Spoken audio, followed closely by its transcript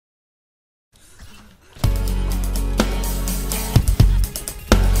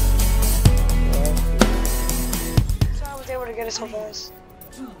this so fast.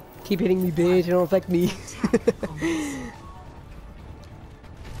 Keep hitting me, bitch. It don't affect me.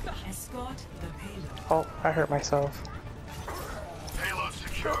 Oh, I hurt myself.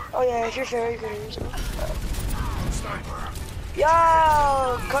 Oh yeah, if you're very good at yourself. Yo,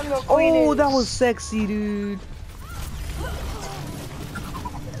 come to Queen. Oh, that was sexy, dude.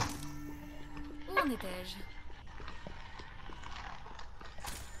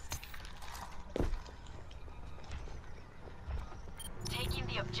 Taking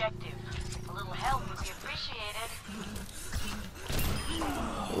the objective. A little help would be appreciated.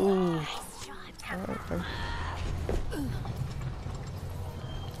 Ooh.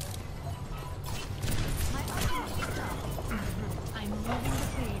 I'm moving the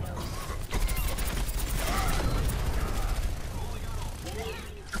payload.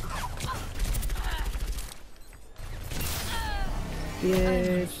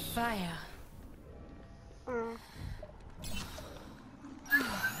 Yeah. Fire.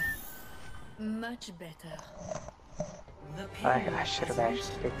 Much better. I should have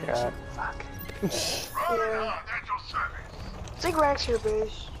actually picked it up. Fuck. Yeah. Take racks here,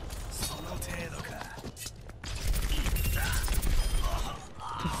 bitch.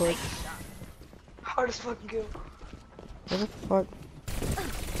 What Hardest fucking kill. the fuck?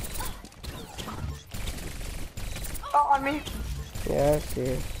 Oh, on me. Yeah, I see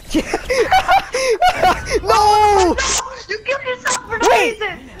it. No! You killed yourself for no Wait!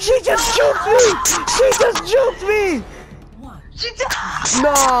 reason. She just juked me! She just juked me! She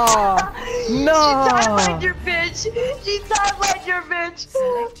No! No! She time-lined your bitch. She time-lined your bitch.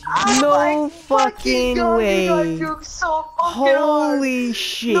 No my fucking God, way. You got juked so fucking Holy hard.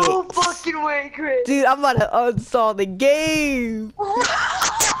 shit. No fucking way, Chris. Dude, I'm about to uninstall the game!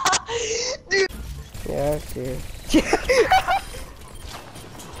 Dude. Yeah, I see it.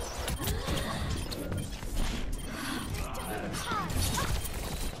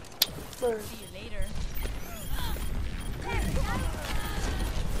 See you later.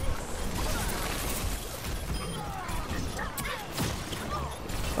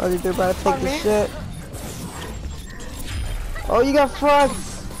 Oh, dude, they're about to take the shit. Oh, you got front!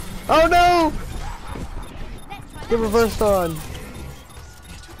 Oh no! Get reversed on.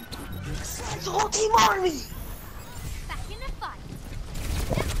 There's a whole team on me. Back in the fight.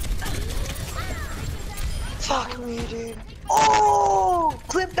 Fuck me, dude. Oh!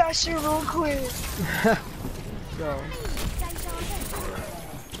 Clip that shit real quick. Go.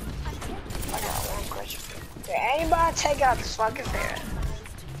 I got one question. Did anybody take out this fucking fan?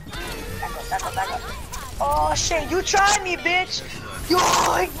 Back up. Oh shit, you tried me, bitch! Yo!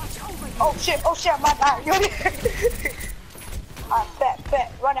 Oh shit, my bad.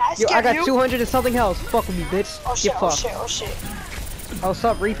 Bet. Run it, I Yo, scared I got you. 200 and something health. Fuck with me, bitch. Oh Get fucked. oh shit. Oh, what's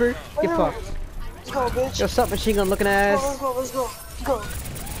up, Reaper? Get fucked. Let's go, bitch. Yo, what's up, machine gun looking ass? Let's go.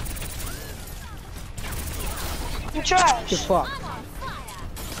 You trash. Get fucked.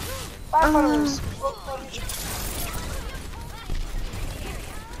 5 followers.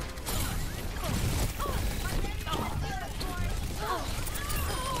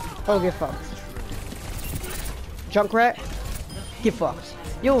 Oh, get fucked. Junkrat? Get fucked.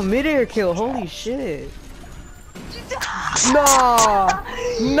 Yo, mid-air kill, holy shit. No!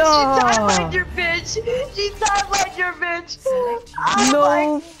 She time-lined your bitch.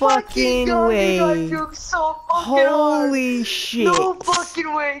 No fucking way. So Holy shit. No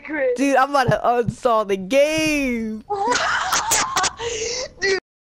fucking way, Chris. Dude, I'm about to uninstall the game.